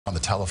On the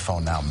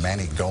telephone now,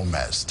 Manny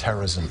Gomez,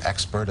 terrorism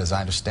expert, as I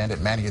understand it.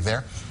 Manny, you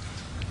there?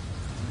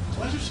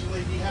 Well,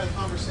 interestingly, he had a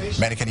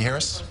conversation. Manny, can you hear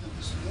us?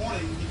 This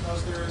morning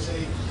because there is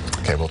a...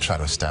 Okay, we'll try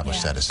to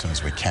establish that as soon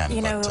as we can.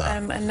 You know,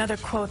 another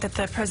quote that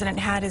the president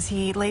had is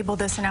he labeled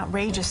this an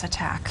outrageous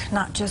attack,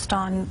 not just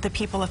on the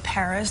people of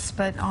Paris,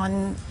 but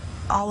on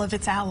all of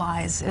its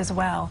allies as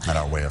well. And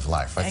our way of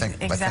life. I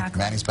think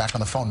Manny's back on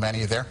the phone.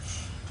 Manny, you there?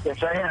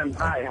 Yes, I am.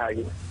 Hi, how are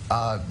you?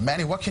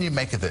 Manny, what can you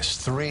make of this?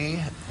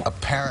 3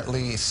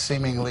 apparently,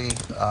 seemingly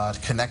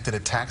connected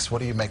attacks. What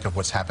do you make of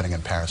what's happening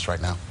in Paris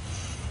right now?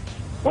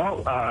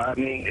 Well, I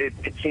mean,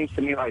 it seems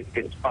to me like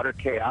it's utter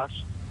chaos.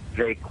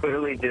 They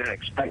clearly didn't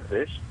expect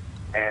this,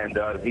 and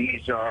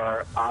these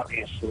are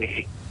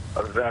obviously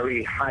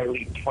very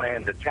highly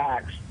planned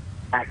attacks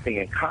acting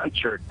in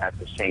concert at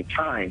the same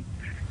time,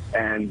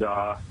 and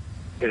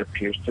it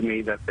appears to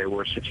me that they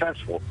were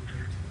successful.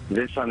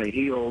 This on the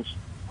heels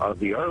of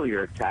the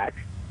earlier attack.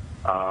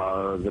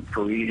 The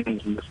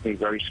Parisians must be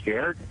very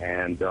scared,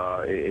 and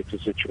it's a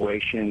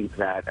situation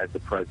that, as the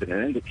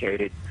president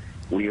indicated,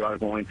 we are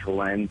going to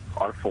lend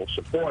our full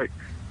support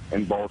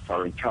in both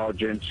our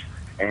intelligence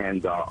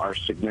and our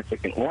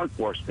significant law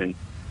enforcement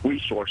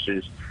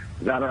resources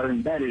that are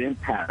embedded in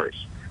Paris,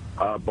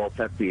 both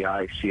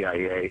FBI,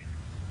 CIA,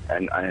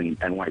 and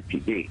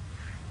NYPD.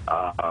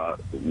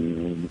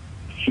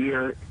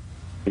 Here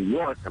in New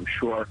York, I'm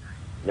sure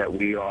that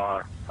we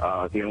are,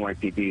 the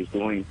NYPD is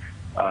doing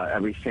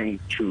everything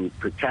to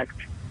protect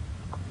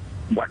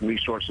what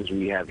resources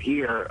we have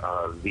here.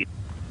 The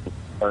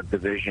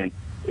division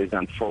is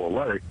on full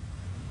alert,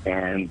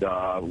 and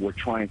we're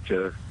trying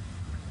to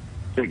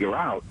figure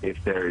out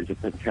if there is a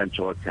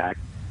potential attack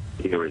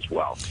here as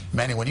well.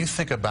 Manny, when you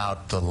think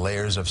about the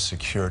layers of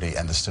security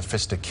and the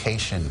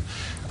sophistication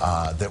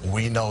that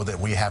we know that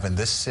we have in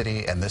this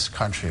city and this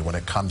country when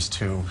it comes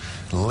to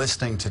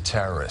listening to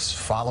terrorists,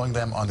 following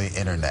them on the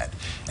internet,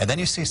 and then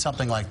you see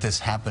something like this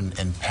happen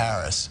in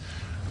Paris,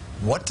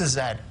 what does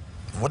that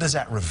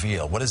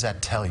reveal? What does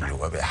that tell you?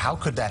 How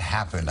could that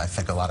happen? I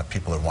think a lot of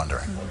people are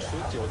wondering.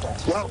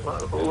 Well,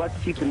 let's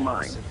keep in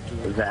mind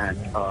that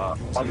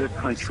other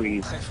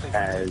countries,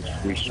 as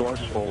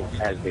resourceful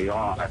as they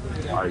are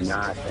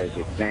not as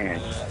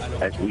advanced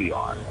as we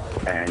are,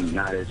 and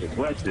not as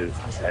aggressive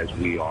as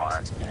we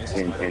are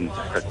in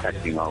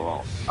protecting our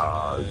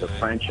own. The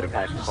French have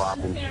had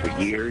problems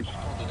for years.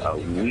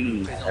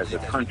 We, as a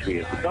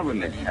country, as a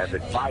government, have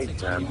advised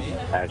them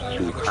as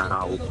to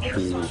how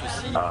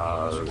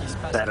to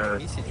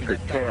better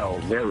curtail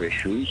their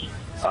issues,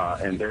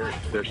 and they're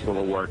still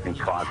a work in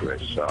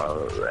progress.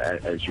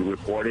 As you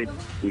reported,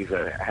 we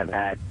have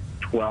had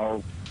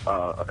 12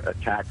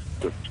 attacks,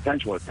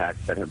 potential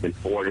attacks that have been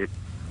forwarded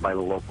by the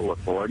local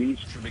authorities,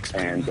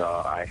 and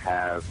I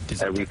have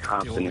every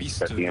confidence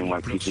that the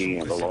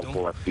NYPD and the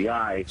local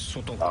FBI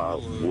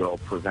will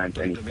prevent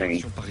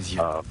anything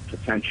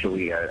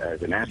potentially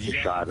as an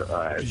aftershock,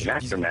 as an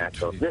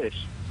aftermath of this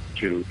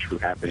to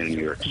happen in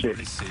New York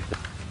City.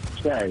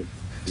 Instead,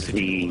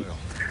 the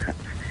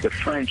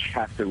French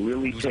have to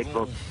really take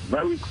a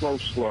very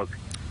close look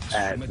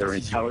at their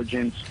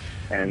intelligence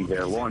and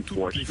their law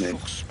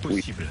enforcement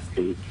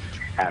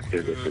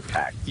after this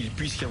attack.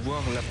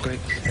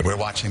 We're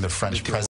watching the French president.